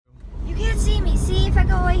if I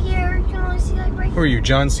go right here, you can only see like right here. Who are you,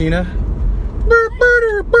 John Cena?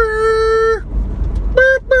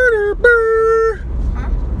 Huh?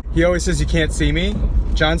 He always says you can't see me.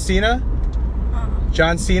 John Cena?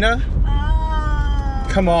 John Cena?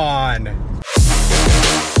 Come on.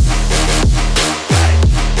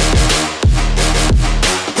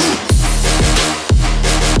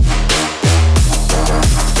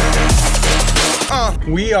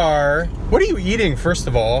 We are, what are you eating first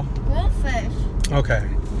of all? Goldfish. Okay.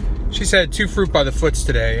 She said 2 fruit by the foots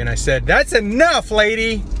today, and I said, that's enough,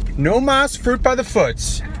 lady. No mas fruit by the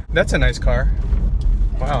foots. That's a nice car.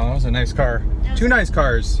 Wow, that was a nice car. 2 nice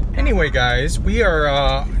cars. Anyway, guys, we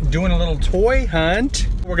are doing a little toy hunt.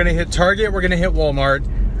 We're gonna hit Target, we're gonna hit Walmart.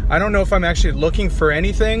 I don't know if I'm actually looking for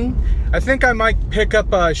anything. I think I might pick up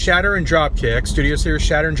Shatter and Dropkick, Studio Series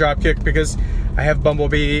Shatter and Dropkick, because I have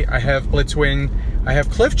Bumblebee, I have Blitzwing, I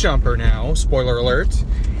have Cliff Jumper now, spoiler alert.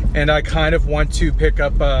 And I kind of want to pick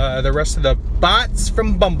up the rest of the bots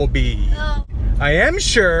from Bumblebee. Oh. I am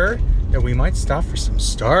sure that we might stop for some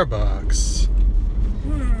Starbucks.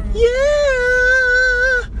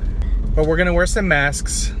 Yeah! But we're gonna wear some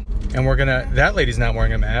masks, and we're gonna, that lady's not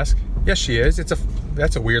wearing a mask. Yes, she is.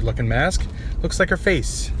 That's a weird looking mask. Looks like her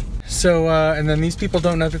face. So, and then these people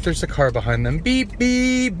don't know that there's a car behind them. Beep,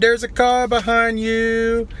 beep, there's a car behind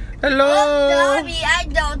you. Hello? Oh, Dobby, I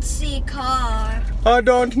don't see car. I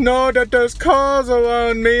don't know that there's cars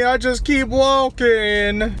around me. I just keep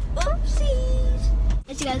walking. Oopsies.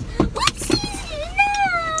 And she goes, oopsies,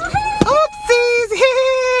 no. Oopsies.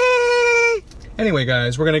 Anyway,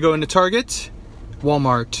 guys, we're going to go into Target,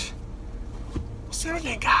 Walmart. See what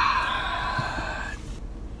they got.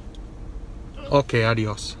 Okay,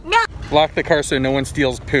 adios. No. Lock the car so no one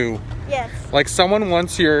steals poo. Yes. Like someone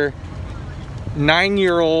wants your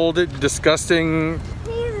 9-year-old disgusting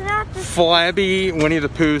flabby Winnie the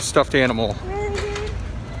Pooh stuffed animal.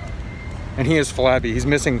 And he is flabby. He's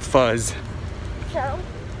missing fuzz. So.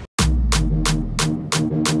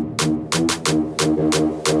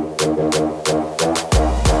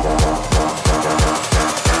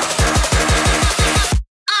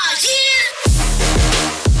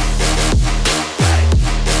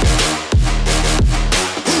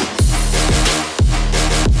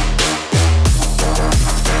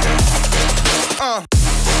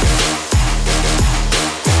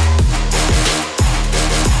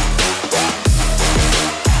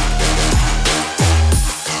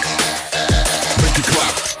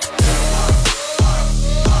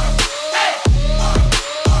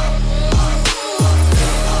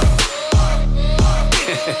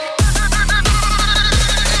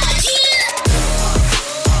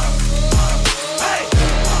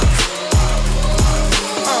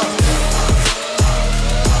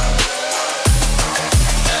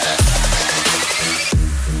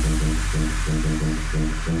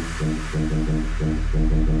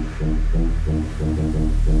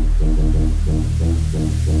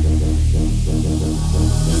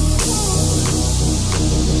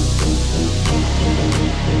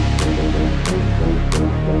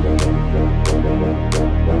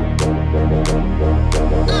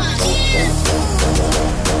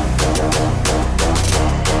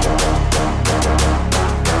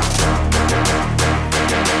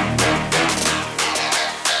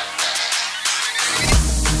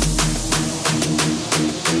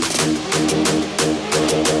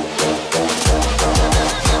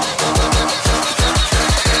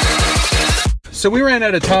 So we ran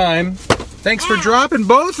out of time. Thanks for dropping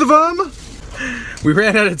both of them. We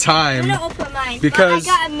ran out of time. I'm gonna open mine. Because I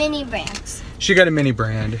got a mini brand. She got a mini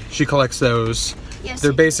brand. She collects those. Yes.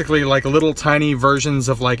 They're basically like little tiny versions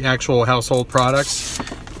of like actual household products.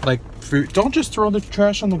 Like fruit. Don't just throw the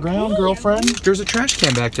trash on the ground, girlfriend. There's a trash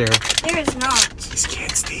can back there. There is not. These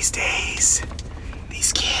kids these days.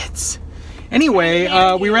 These kids. Anyway,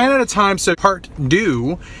 we ran out of time, so part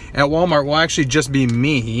due at Walmart will actually just be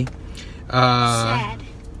me.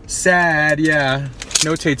 Sad, yeah.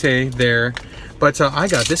 No Tay-Tay there. But I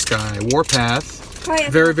got this guy, Warpath.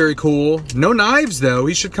 Very, very cool. No knives, though.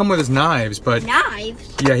 He should come with his knives, but...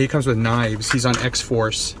 Knives? Yeah, he comes with knives. He's on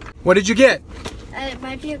X-Force. What did you get? It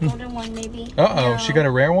might be a golden one, maybe. Uh-oh, No. she got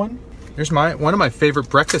a rare one? There's one of my favorite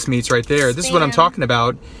breakfast meats right there. This is what I'm talking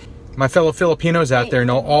about. My fellow Filipinos out there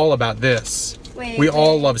know all about this. We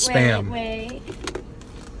all love Spam. Wait.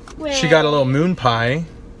 She got a little moon pie.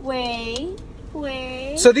 Wait.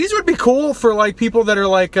 So these would be cool for like people that are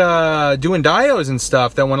like doing dios and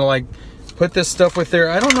stuff that want to like put this stuff with their,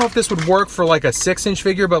 I don't know if this would work for like a 6-inch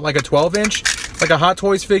figure, but like a 12-inch, like a Hot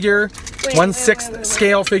Toys figure, 1/6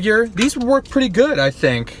 scale figure. These would work pretty good, I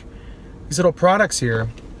think. These little products here.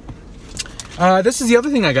 This is the other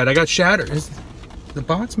thing I got. I got Shatter. the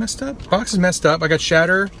box messed up? Box is messed up. I got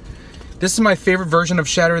Shatter. This is my favorite version of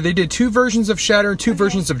Shatter. They did 2 versions of Shatter and 2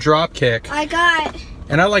 versions of Dropkick. I got.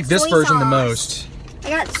 And I like this version the sauce. most. I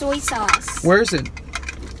got soy sauce. Where is it?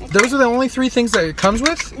 Those are the only 3 things that it comes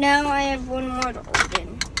with? No, I have one more to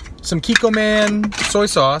open. Some Kiko Man soy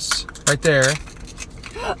sauce right there.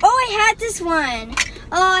 Oh, I had this one.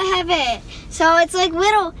 Oh, I have it. So it's like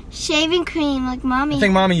little shaving cream, like mommy. I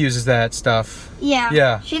think mommy uses that stuff. Yeah.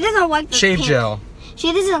 Yeah. She doesn't like the shave pink. gel.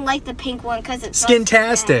 She doesn't like the pink one because it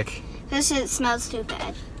Skin-tastic. This shit smells too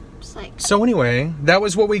bad. It's like. So anyway, that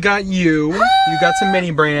was what we got you. You got some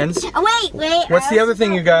mini brands. Oh, wait. What's the other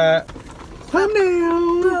thing you got? Bro,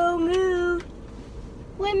 move.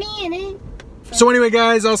 With me in it. So anyway,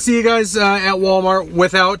 guys, I'll see you guys at Walmart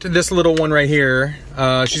without this little one right here.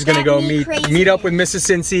 She's gonna go meet up with Mrs.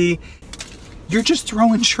 CINCY. You're just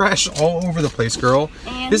throwing trash all over the place, girl.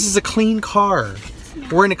 And this is a clean car.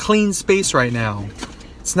 We're in a clean space right now.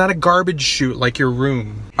 It's not a garbage chute like your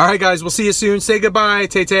room. All right, guys, we'll see you soon. Say goodbye,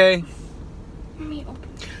 Tay-Tay.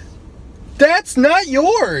 That's not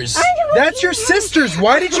yours. That's your sister's.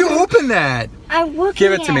 Why did you open that? I'm looking.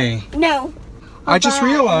 Give it to me. No. I just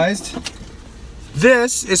realized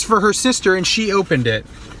this is for her sister and she opened it.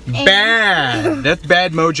 And bad. That's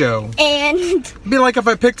bad mojo. And it'd be like if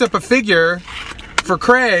I picked up a figure for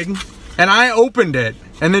Craig and I opened it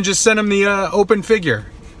and then just sent him the open figure.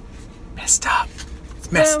 Messed up.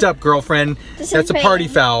 It's messed up, girlfriend. That's a party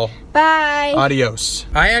foul. Bye. Adios.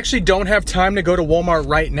 I actually don't have time to go to Walmart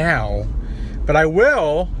right now, but I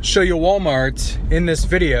will show you Walmart in this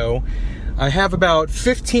video. I have about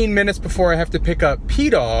 15 minutes before I have to pick up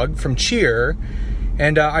P-Dog from Cheer,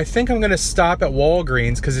 and I think I'm gonna stop at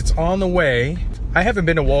Walgreens because it's on the way. I haven't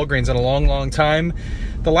been to Walgreens in a long time.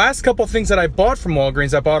 The last couple things that I bought from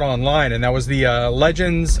Walgreens I bought online, and that was the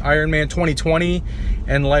Legends Iron Man 2020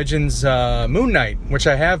 and Legends Moon Knight, which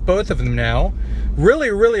I have both of them now.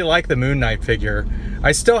 Really like the Moon Knight figure.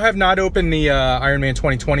 I still have not opened the Iron Man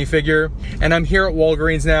 2020 figure, and I'm here at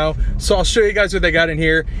Walgreens now, so I'll show you guys what they got in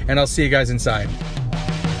here, and I'll see you guys inside.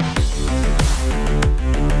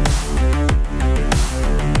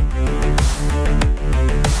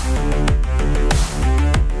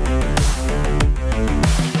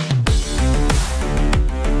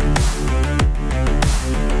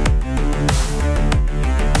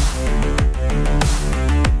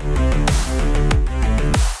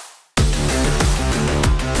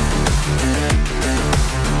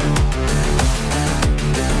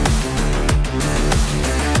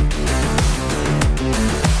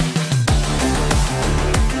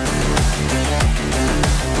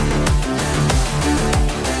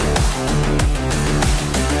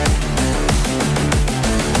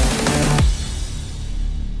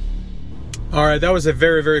 All right, that was a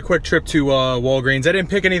very quick trip to Walgreens. I didn't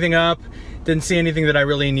pick anything up, didn't see anything that I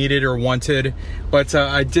really needed or wanted, but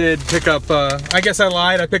I did pick up, I guess I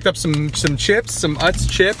lied, I picked up some chips, some Utz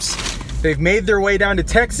chips. They've made their way down to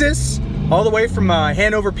Texas, all the way from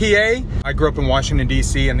Hanover, PA. I grew up in Washington,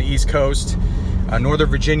 D.C. on the East Coast, Northern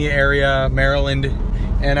Virginia area, Maryland,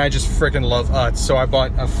 and I just frickin' love Utz. So I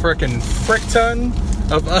bought a frick ton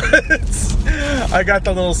of Utz. I got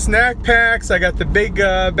the little snack packs. I got the big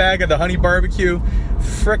bag of the honey barbecue.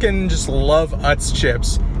 Frickin' just love Utz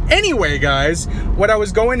chips. Anyway, guys, what I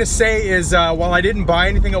was going to say is while I didn't buy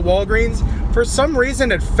anything at Walgreens, for some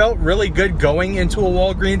reason it felt really good going into a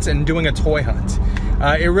Walgreens and doing a toy hunt.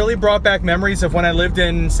 It really brought back memories of when I lived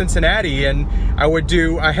in Cincinnati, and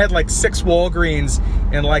I had like 6 Walgreens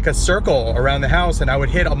in like a circle around the house, and I would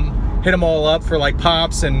hit them all up for like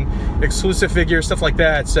pops and exclusive figures, stuff like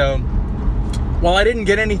that. So while I didn't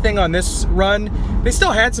get anything on this run, they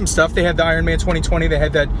still had some stuff. They had the Iron Man 2020, they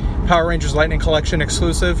had that Power Rangers Lightning Collection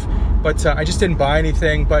exclusive, but I just didn't buy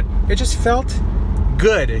anything. But it just felt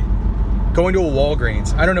good going to a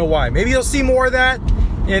Walgreens. I don't know why. Maybe you'll see more of that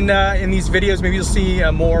in these videos. Maybe you'll see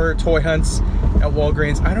more toy hunts at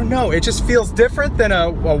Walgreens. I don't know. It just feels different than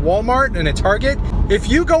a Walmart and a Target. If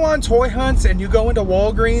you go on toy hunts and you go into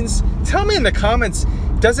Walgreens, tell me in the comments,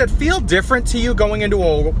 does it feel different to you going into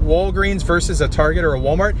a Walgreens versus a Target or a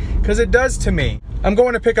Walmart? Because it does to me. I'm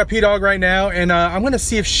going to pick up P-Dog right now, and I'm going to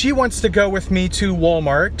see if she wants to go with me to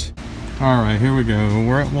Walmart. All right, here we go.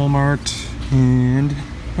 We're at Walmart, and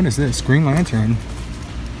what is this? Green Lantern.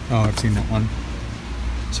 Oh, I've seen that one.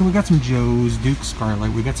 So we got some Joes, Duke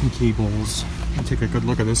Scarlet, we got some Cables. I'll take a good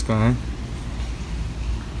look at this guy.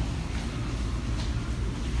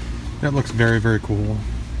 That looks very cool.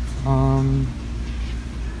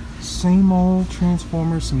 Same old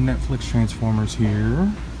Transformers, some Netflix Transformers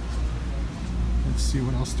here. Let's see,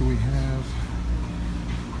 what else do we have?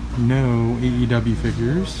 No AEW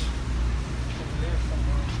figures.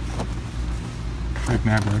 Type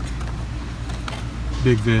Maverick.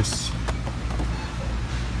 Big this.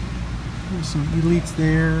 There's some Elites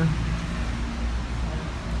there.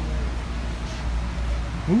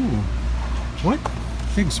 Ooh, what?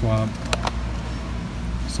 Fig swap.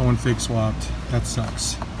 Someone fig swapped. That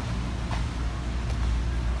sucks.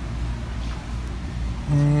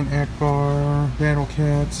 And Akbar, Battle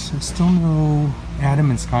Cats. And still no Adam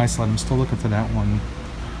and Sky Sled. I'm still looking for that one.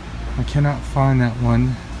 I cannot find that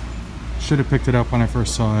one. Should have picked it up when I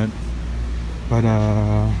first saw it. But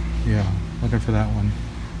yeah, looking for that one.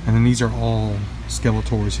 And then these are all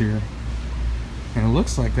Skeletors here. And it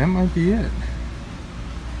looks like that might be it.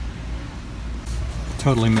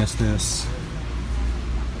 Totally missed this.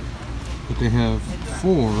 But they have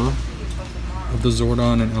 4 of the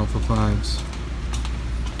Zordon and Alpha 5s.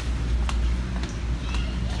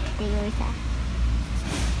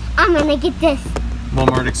 I'm gonna get this.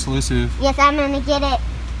 Walmart exclusive. Yes, I'm gonna get it.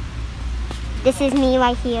 This is me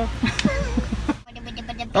right here.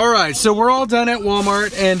 Alright, so we're all done at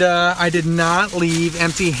Walmart, and I did not leave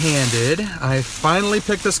empty-handed. I finally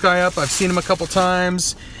picked this guy up. I've seen him a couple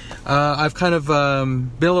times. I've kind of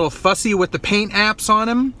been a little fussy with the paint apps on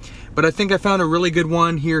him, but I think I found a really good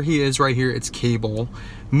one. Here he is right here. It's Cable.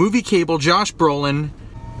 Movie Cable, Josh Brolin.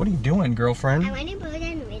 What are you doing, girlfriend? I want to put it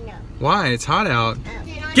in the window. Why? It's hot out.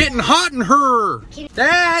 Oh. Getting hot in her!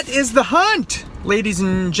 That is the hunt, ladies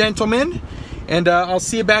and gentlemen. And I'll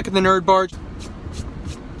see you back at the Nerd Bar.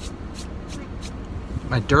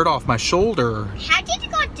 My dirt off my shoulder. How did you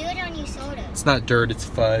got dirt on your shoulder? It's not dirt, it's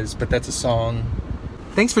fuzz, but that's a song.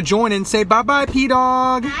 Thanks for joining. Say bye-bye,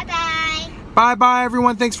 P-Dog. Bye-bye. Bye-bye,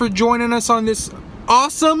 everyone. Thanks for joining us on this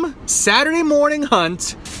awesome Saturday morning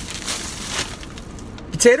hunt.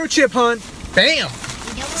 Potato chip hunt. Bam!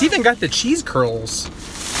 It's even got the cheese curls.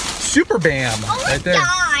 Super bam. Oh my right there.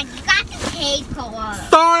 God, you got the paper.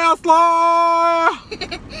 Sorry,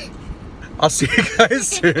 I'll see you guys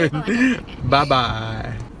soon.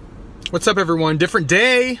 Bye-bye. What's up, everyone? Different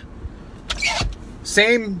day.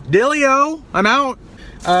 Same dealio. I'm out.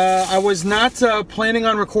 I was not planning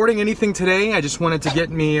on recording anything today. I just wanted to get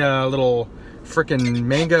me a little frickin'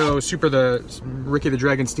 mango the Ricky the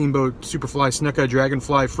Dragon Steamboat Superfly Snuka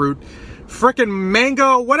Dragonfly Fruit frickin'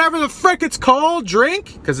 mango whatever the frick it's called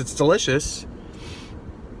drink, because it's delicious.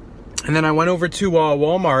 And then I went over to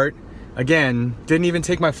Walmart again, didn't even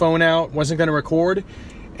take my phone out, wasn't gonna record,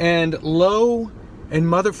 and lo and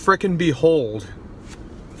mother frickin' behold,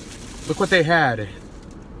 look what they had.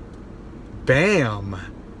 Bam.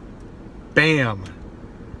 Bam.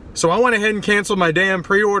 So I went ahead and canceled my damn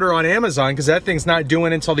pre-order on Amazon because that thing's not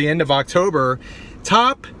doing until the end of October.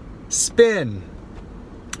 Top Spin.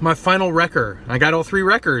 My final wrecker. I got all 3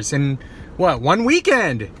 wreckers in, what, 1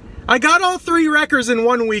 weekend? I got all 3 wreckers in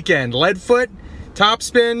 1 weekend. Leadfoot, Top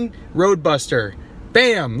Spin, Roadbuster.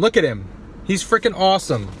 Bam, look at him. He's freaking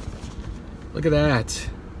awesome. Look at that.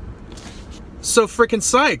 So freaking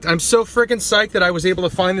psyched. I'm so freaking psyched that I was able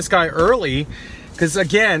to find this guy early, because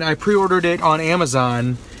again, I pre-ordered it on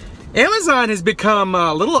Amazon. Amazon has become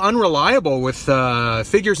a little unreliable with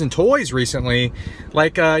figures and toys recently.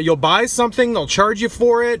 Like you'll buy something, they'll charge you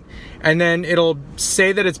for it, and then it'll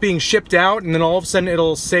say that it's being shipped out, and then all of a sudden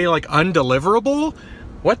it'll say like undeliverable.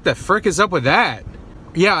 What the frick is up with that?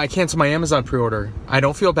 Yeah, I canceled my Amazon pre-order. I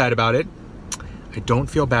don't feel bad about it. I don't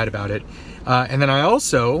feel bad about it. And then I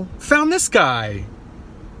also found this guy.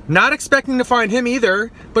 Not expecting to find him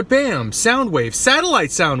either, but bam, Soundwave,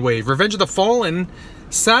 Satellite Soundwave, Revenge of the Fallen,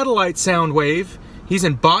 Satellite Soundwave. He's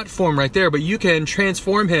in bot form right there, but you can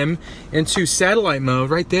transform him into satellite mode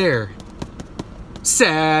right there.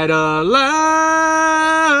 Satellite.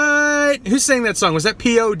 Who sang that song? Was that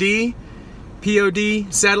POD?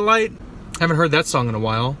 POD, Satellite? I haven't heard that song in a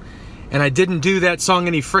while. And I didn't do that song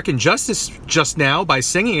any frickin' justice just now by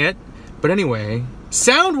singing it. But anyway,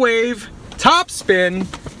 Soundwave, Top Spin,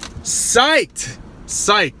 psyched,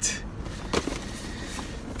 psyched.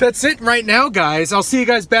 That's it right now, guys. I'll see you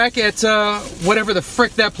guys back at whatever the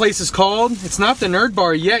frick that place is called. It's not the Nerd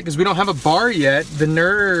Bar yet, because we don't have a bar yet. The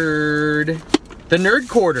Nerd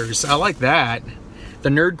Quarters. I like that. The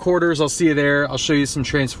Nerd Quarters, I'll see you there. I'll show you some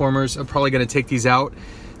Transformers. I'm probably going to take these out.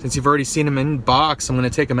 Since you've already seen them in box, I'm going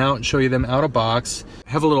to take them out and show you them out of box.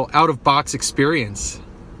 Have a little out of box experience.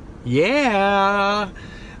 Yeah.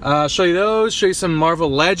 Show you those, show you some Marvel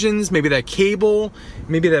Legends, maybe that Cable,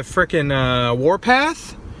 maybe that frickin'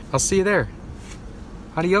 Warpath. I'll see you there.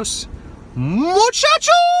 Adios, muchachos!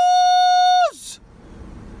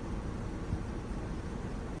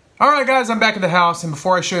 Alright guys, I'm back at the house, and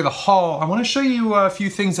before I show you the haul, I want to show you a few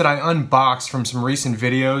things that I unboxed from some recent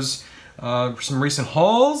videos, some recent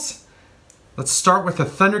hauls. Let's start with the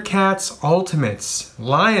Thundercats Ultimates.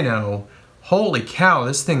 Lion-O. Holy cow,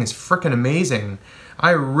 this thing is freaking amazing.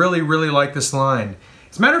 I really, really like this line.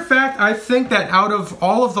 As a matter of fact, I think that out of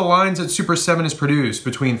all of the lines that Super 7 has produced,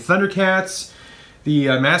 between Thundercats, the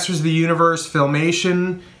Masters of the Universe,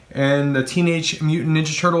 Filmation, and the Teenage Mutant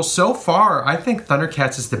Ninja Turtles, so far, I think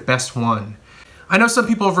Thundercats is the best one. I know some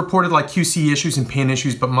people have reported like QC issues and paint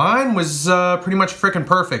issues, but mine was pretty much freaking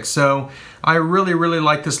perfect, so I really, really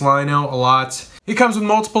like this Lion-O a lot. It comes with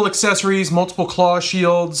multiple accessories, multiple claw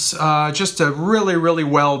shields, just a really, really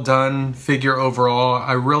well done figure overall.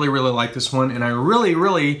 I really, really like this one, and I really,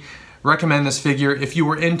 really recommend this figure. If you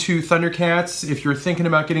were into Thundercats, if you're thinking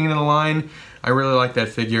about getting into the line, I really like that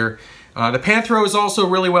figure. The Panthro is also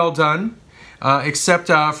really well done, except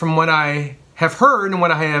from what I have heard and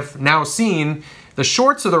what I have now seen, the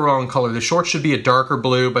shorts are the wrong color. The shorts should be a darker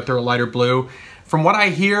blue, but they're a lighter blue. From what I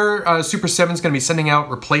hear, Super 7 is going to be sending out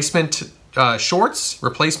replacement shorts,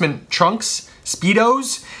 replacement trunks,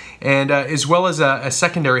 Speedos, and as well as a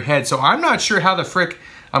secondary head. So I'm not sure how the frick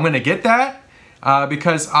I'm going to get that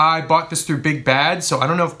because I bought this through Big Bad. So I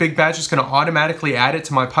don't know if Big Bad's just going to automatically add it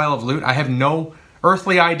to my pile of loot. I have no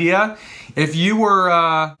earthly idea. If you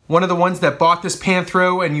were one of the ones that bought this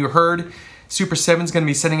Panthro and you heard Super 7 is going to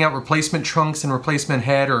be sending out replacement trunks and replacement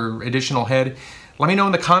head or additional head, let me know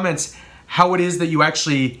in the comments how it is that you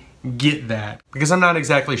actually get that, because I'm not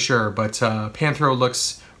exactly sure, but Panthro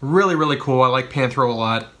looks really, really cool. I like Panthro a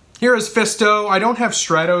lot. Here is Fisto. I don't have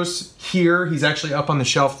Stratos here. He's actually up on the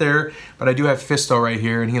shelf there, but I do have Fisto right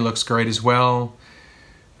here, and he looks great as well.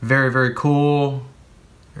 Very, very cool.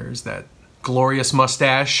 There's that glorious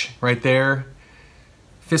mustache right there.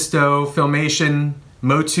 Fisto, Filmation,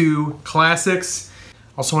 MOTU Classics.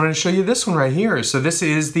 Also wanted to show you this one right here. So this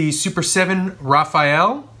is the Super 7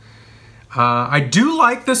 Raphael. I do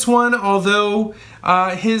like this one, although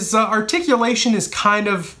his articulation is kind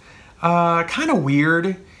of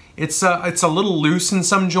weird. It's a little loose in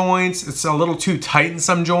some joints. It's a little too tight in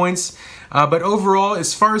some joints. But overall,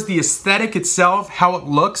 as far as the aesthetic itself, how it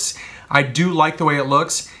looks, I do like the way it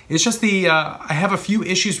looks. It's just I have a few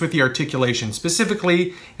issues with the articulation,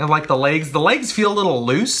 specifically in like the legs. The legs feel a little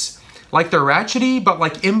loose, like they're ratchety, but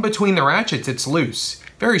like in between the ratchets, it's loose.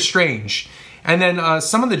 Very strange. And then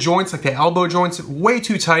some of the joints, like the elbow joints, way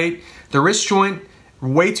too tight. The wrist joint,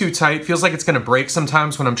 way too tight. Feels like it's gonna break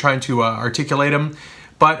sometimes when I'm trying to articulate them.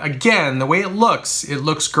 But again, the way it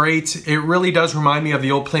looks great. It really does remind me of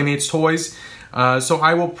the old Playmates toys. So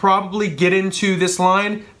I will probably get into this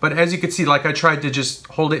line, but as you can see, like I tried to just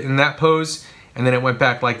hold it in that pose, and then it went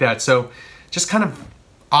back like that. So just kind of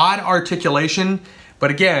odd articulation.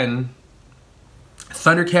 But again,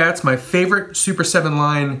 Thundercats, my favorite Super 7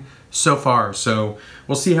 line so far. So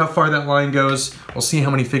we'll see how far that line goes. We'll see how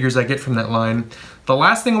many figures I get from that line. The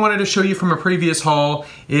last thing I wanted to show you from a previous haul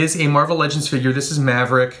is a Marvel Legends figure. This is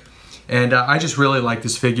Maverick. And I just really like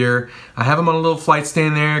this figure. I have him on a little flight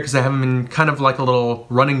stand there because I have him in kind of like a little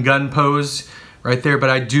run and gun pose right there. But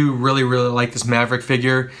I do really, really like this Maverick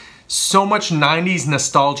figure. So much 90s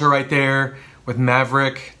nostalgia right there with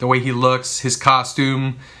Maverick, the way he looks, his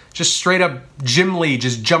costume. Just straight up Jim Lee,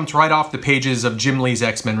 just jumped right off the pages of Jim Lee's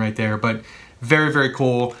X-Men right there. But very, very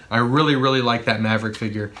cool. I really, really like that Maverick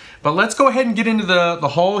figure. But let's go ahead and get into the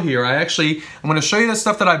haul here. I'm going to show you the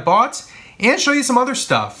stuff that I bought and show you some other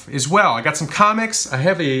stuff as well. I got some comics. I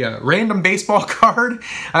have a random baseball card.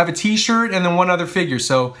 I have a t-shirt and then one other figure.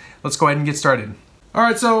 So let's go ahead and get started. All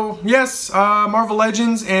right, so yes, Marvel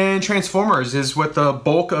Legends and Transformers is what the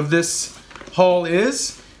bulk of this haul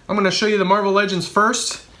is. I'm going to show you the Marvel Legends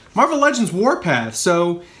first. Marvel Legends Warpath.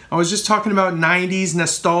 So I was just talking about 90s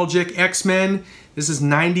nostalgic X-Men. This is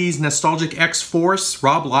 90s nostalgic X-Force,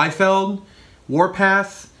 Rob Liefeld,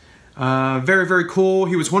 Warpath. Very, very cool.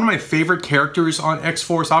 He was one of my favorite characters on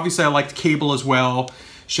X-Force. Obviously, I liked Cable as well,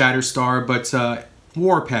 Shatterstar, but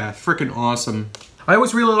Warpath, freaking awesome. I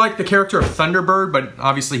always really liked the character of Thunderbird, but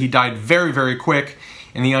obviously he died very, very quick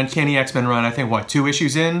in the Uncanny X-Men run. I think, what, 2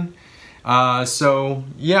 issues in? So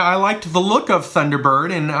yeah, I liked the look of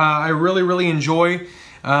Thunderbird, and I really, really enjoy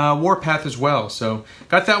Warpath as well. So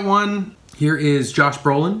got that one. Here is Josh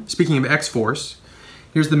Brolin. Speaking of X-Force,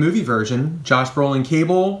 here's the movie version. Josh Brolin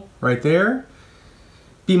Cable right there.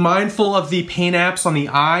 Be mindful of the paint apps on the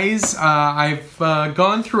eyes. I've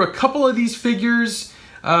gone through a couple of these figures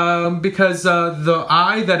because the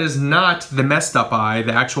eye that is not the messed up eye,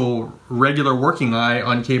 the actual regular working eye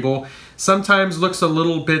on Cable, sometimes looks a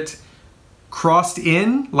little bit crossed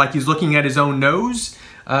in, like he's looking at his own nose.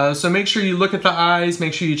 So make sure you look at the eyes,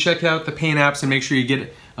 make sure you check out the paint apps, and make sure you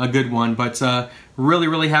get a good one. But really,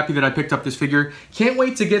 really happy that I picked up this figure. Can't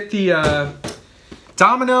wait to get the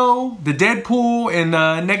Domino, the Deadpool, and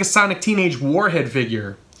the Negasonic Teenage Warhead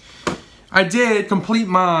figure. I did complete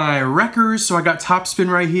my wreckers, so I got Topspin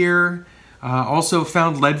right here. Also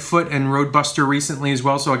found Leadfoot and Roadbuster recently as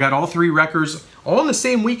well, so I got all 3 wreckers all in the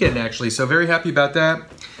same weekend actually, so very happy about that.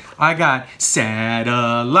 I got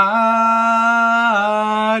Satellite,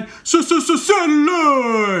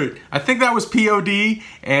 Satellite. I think that was POD,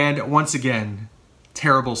 and once again,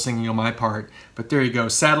 terrible singing on my part, but there you go,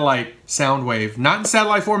 Satellite Soundwave. Not in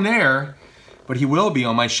satellite form there, but he will be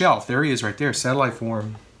on my shelf. There he is right there, satellite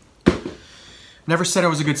form. Never said I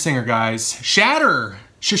was a good singer, guys. Shatter,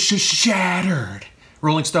 Shattered.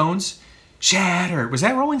 Rolling Stones, Shattered. Was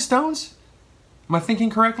that Rolling Stones? Am I thinking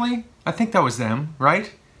correctly? I think that was them,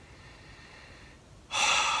 right?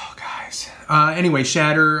 Oh, guys. Anyway,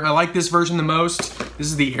 Shatter. I like this version the most. This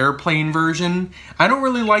is the airplane version. I don't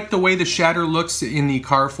really like the way the Shatter looks in the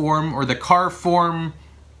car form, or the car form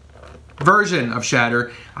version of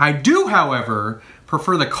Shatter. I do, however,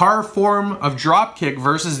 prefer the car form of Dropkick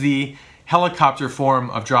versus the helicopter form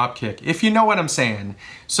of Dropkick, if you know what I'm saying.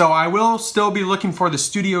 So I will still be looking for the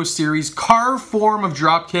Studio Series car form of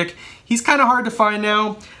Dropkick. He's kind of hard to find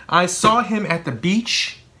now. I saw him at the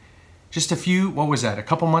beach just a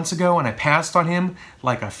couple months ago, and I passed on him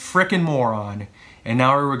like a frickin' moron. And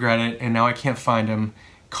now I regret it, and now I can't find him.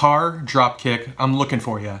 Car Dropkick, I'm looking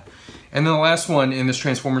for you. And then the last one in this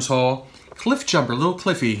Transformers haul, Cliff Jumper, Little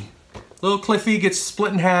Cliffy. Little Cliffy gets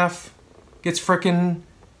split in half, gets frickin'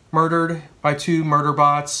 murdered by 2 murder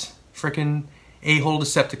bots, frickin' a-hole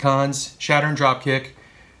Decepticons, Shatter and Dropkick,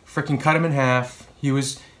 frickin' cut him in half. He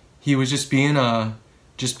was just being a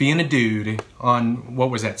dude on, what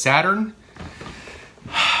was that, Saturn?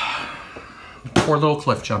 Poor little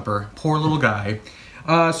Cliff Jumper, poor little guy.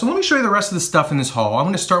 So let me show you the rest of the stuff in this haul. I'm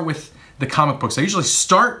gonna start with the comic books. I usually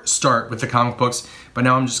start with the comic books, but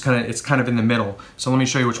now it's kind of in the middle. So let me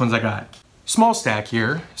show you which ones I got. Small stack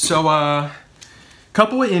here. So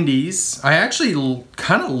couple of indies. I actually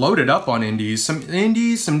kind of loaded up on indies. Some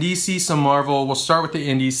indies, some DC, some Marvel. We'll start with the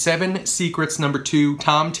indies. 7 Secrets #2,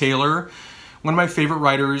 Tom Taylor. One of my favorite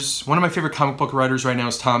writers, one of my favorite comic book writers right now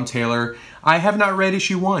is Tom Taylor. I have not read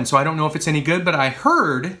issue 1, so I don't know if it's any good, but I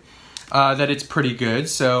heard that it's pretty good,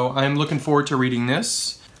 so I'm looking forward to reading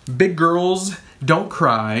this. Big Girls Don't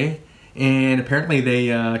Cry, and apparently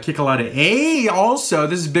they kick a lot of A also.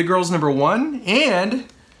 This is Big Girls #1 and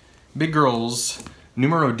Big Girls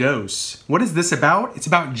Numero Dos. What is this about? It's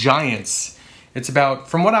about giants. It's about,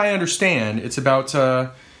 from what I understand, it's about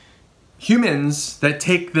humans that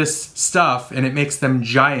take this stuff and it makes them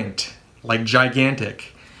giant, like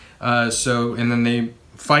gigantic. And then they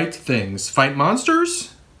fight things, fight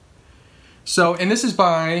monsters. So, and this is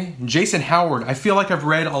by Jason Howard. I feel like I've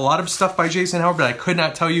read a lot of stuff by Jason Howard, but I could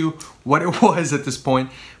not tell you what it was at this point.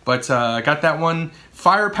 But I got that one.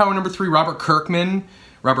 Firepower #3, Robert Kirkman.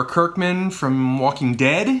 Robert Kirkman from Walking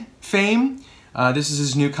Dead fame. This is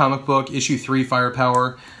his new comic book, issue 3,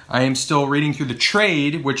 Firepower. I am still reading through the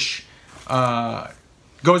trade, which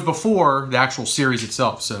goes before the actual series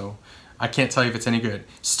itself, so I can't tell you if it's any good.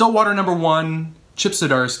 Stillwater #1, Chip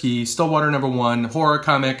Zdarsky, Stillwater #1, horror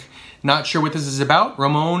comic. Not sure what this is about.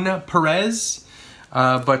 Ramon Perez,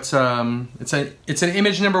 but it's an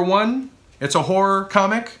Image #1. It's a horror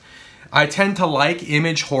comic. I tend to like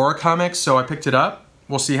Image horror comics, so I picked it up.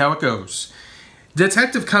 We'll see how it goes.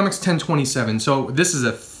 Detective Comics 1027. So this is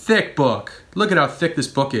a thick book. Look at how thick this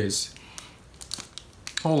book is.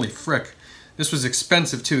 Holy frick. This was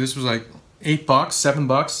expensive too. This was like $8,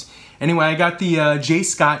 $7. Anyway, I got the J.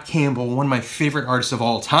 Scott Campbell, one of my favorite artists of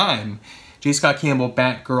all time. J. Scott Campbell,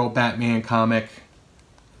 Batgirl, Batman comic.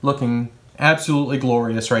 Looking absolutely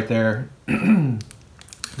glorious right there.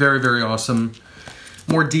 Very, very awesome.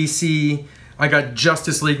 More DC. I got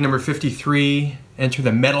Justice League #53. Enter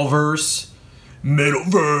the Metalverse.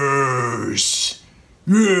 Metalverse!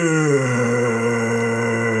 Yeah!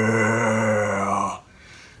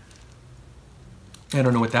 I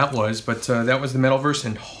don't know what that was, but that was the Metalverse,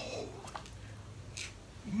 and holy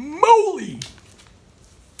moly!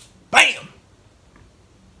 Bam!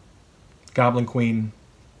 Goblin Queen.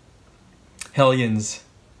 Hellions.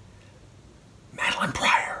 Madeline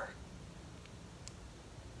Pryor.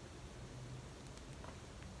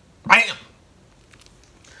 Bam!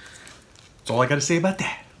 That's all I gotta say about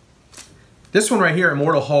that. This one right here,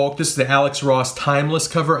 Immortal Hulk, this is the Alex Ross Timeless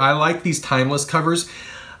cover. I like these Timeless covers.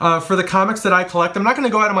 For the comics that I collect, I'm not gonna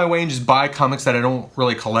go out of my way and just buy comics that I don't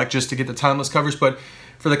really collect just to get the Timeless covers, but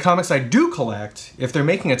for the comics I do collect, if they're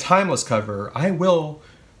making a Timeless cover, I will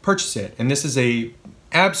purchase it. And this is a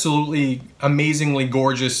absolutely amazingly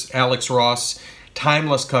gorgeous Alex Ross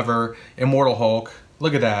Timeless cover, Immortal Hulk.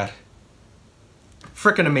 Look at that.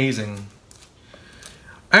 Freaking amazing.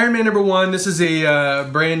 Iron Man #1, this is a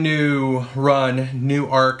brand new run, new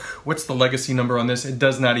arc. What's the legacy number on this? It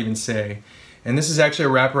does not even say. And this is actually a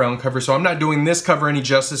wraparound cover, so I'm not doing this cover any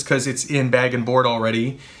justice because it's in bag and board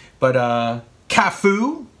already. But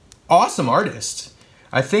Cafu, awesome artist.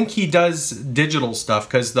 I think he does digital stuff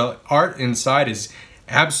because the art inside is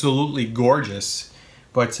absolutely gorgeous.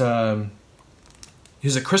 But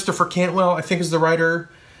is it Christopher Cantwell, I think is the writer.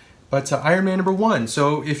 But Iron Man #1.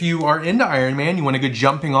 So if you are into Iron Man, you want a good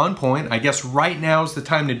jumping on point, I guess right now is the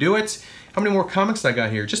time to do it. How many more comics I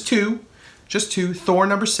got here? Just two. Just two. Thor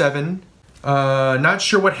 #7. Not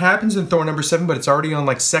sure what happens in Thor #7, but it's already on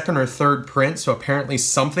like 2nd or 3rd print, so apparently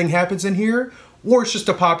something happens in here. Or it's just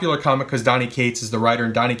a popular comic because Donny Cates is the writer,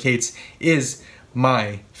 and Donny Cates is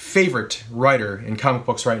my favorite writer in comic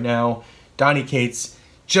books right now. Donny Cates,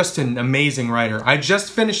 just an amazing writer. I just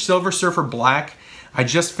finished Silver Surfer Black. I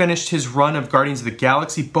just finished his run of Guardians of the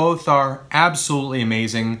Galaxy. Both are absolutely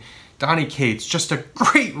amazing. Donny Cates, just a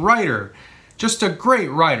great writer. Just a great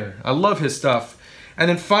writer. I love his stuff. And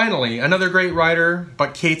then finally, another great writer,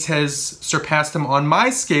 but Cates has surpassed him on my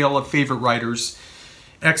scale of favorite writers.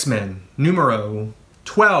 X-Men, numero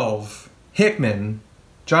 12, Hickman,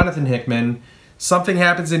 Jonathan Hickman. Something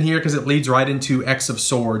happens in here because it leads right into X of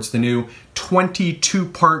Swords, the new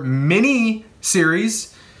 22-part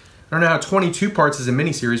mini-series. I don't know how 22 parts is a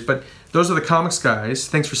mini-series, but those are the comics, guys.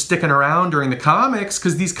 Thanks for sticking around during the comics,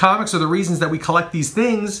 because these comics are the reasons that we collect these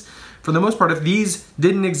things. For the most part, if these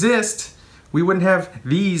didn't exist, we wouldn't have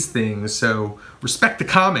these things. So respect the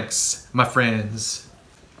comics, my friends.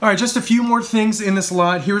 All right, just a few more things in this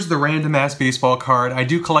lot. Here's the random ass baseball card. I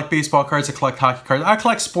do collect baseball cards, I collect hockey cards. I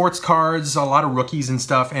collect sports cards, a lot of rookies and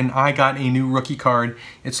stuff, and I got a new rookie card.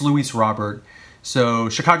 It's Luis Robert. So,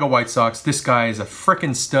 Chicago White Sox, this guy is a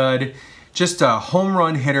frickin' stud. Just a home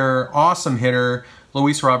run hitter, awesome hitter.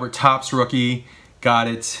 Luis Robert, Topps rookie, got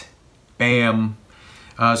it. Bam.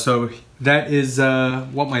 So, that is,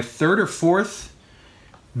 what, my 3rd or 4th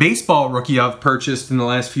baseball rookie I've purchased in the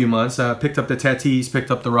last few months. Picked up the Tatis, picked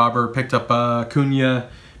up the Robert, picked up Cunha,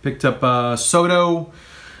 picked up Soto.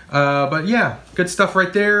 But yeah, good stuff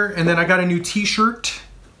right there. And then I got a new t-shirt.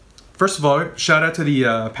 First of all, shout out to the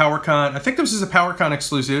PowerCon. I think this is a PowerCon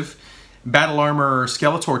exclusive Battle Armor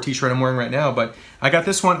Skeletor t-shirt I'm wearing right now, but I got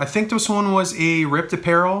this one. I think this one was a Ripped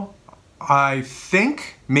Apparel. I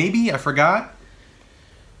think, maybe, I forgot.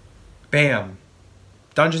 Bam.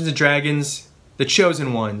 Dungeons and Dragons, The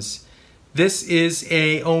Chosen Ones. This is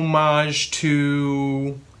a homage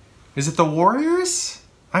to, is it the Warriors?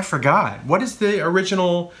 I forgot. What is the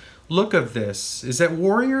original look of this? Is that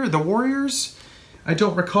The Warriors? I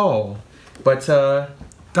don't recall, but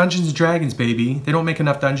Dungeons and Dragons, baby. They don't make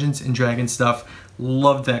enough Dungeons and Dragons stuff.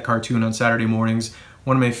 Loved that cartoon on Saturday mornings.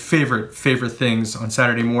 One of my favorite things on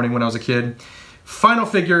Saturday morning when I was a kid. Final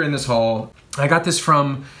figure in this haul. I got this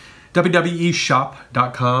from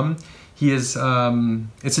WWEshop.com. He is,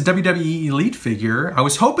 it's a WWE Elite figure. I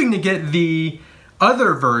was hoping to get the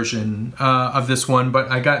other version of this one,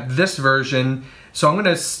 but I got this version. So I'm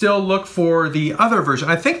gonna still look for the other version.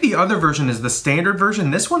 I think the other version is the standard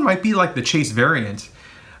version. This one might be like the Chase variant,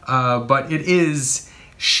 but it is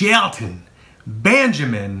Shelton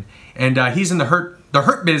Benjamin, and he's in the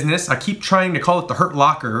Hurt Business. I keep trying to call it the Hurt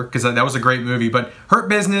Locker because that was a great movie, but Hurt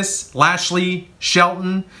Business, Lashley,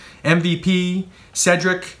 Shelton, MVP,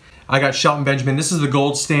 Cedric. I got Shelton Benjamin. This is the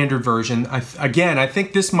gold standard version. Again, I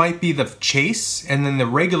think this might be the Chase, and then the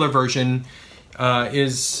regular version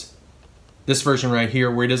is this version right here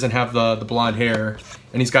where he doesn't have the blonde hair,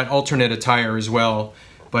 and he's got alternate attire as well.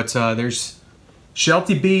 But there's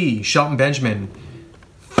Shelty B, Shelton Benjamin,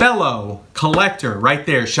 fellow collector right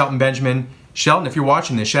there, Shelton Benjamin. Shelton, if you're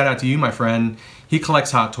watching this, shout out to you, my friend. He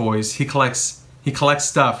collects Hot Toys. He collects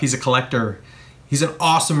stuff. He's a collector. He's an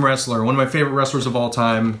awesome wrestler, one of my favorite wrestlers of all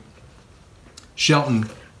time. Shelton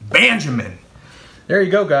Benjamin. There you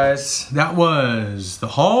go, guys. That was the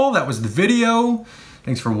haul. That was the video.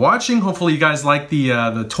 Thanks for watching. Hopefully you guys liked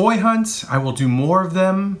the toy hunt. I will do more of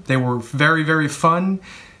them. They were very fun,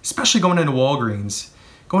 especially going into Walgreens.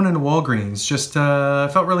 Just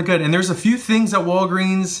felt really good. And there's a few things at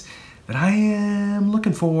Walgreens that I am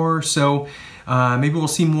looking for. So maybe we'll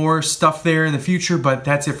see more stuff there in the future, but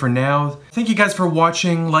that's it for now. Thank you guys for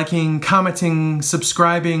watching, liking, commenting,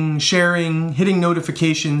 subscribing, sharing, hitting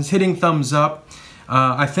notifications, hitting thumbs up.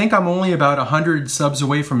 I think I'm only about 100 subs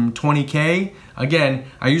away from 20K. Again,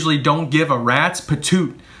 I usually don't give a rat's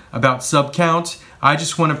patoot about sub count. I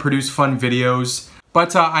just want to produce fun videos.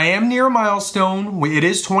 But I am near a milestone. It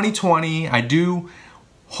is 2020. I do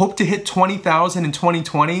Hope to hit 20,000 in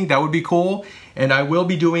 2020. That would be cool. And I will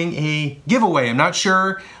be doing a giveaway. I'm not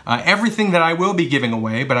sure everything that I will be giving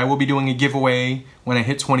away, but I will be doing a giveaway when I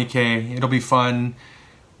hit 20K. It'll be fun.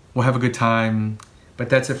 We'll have a good time. But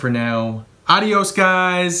that's it for now. Adios,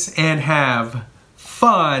 guys, and have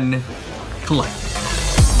fun collecting.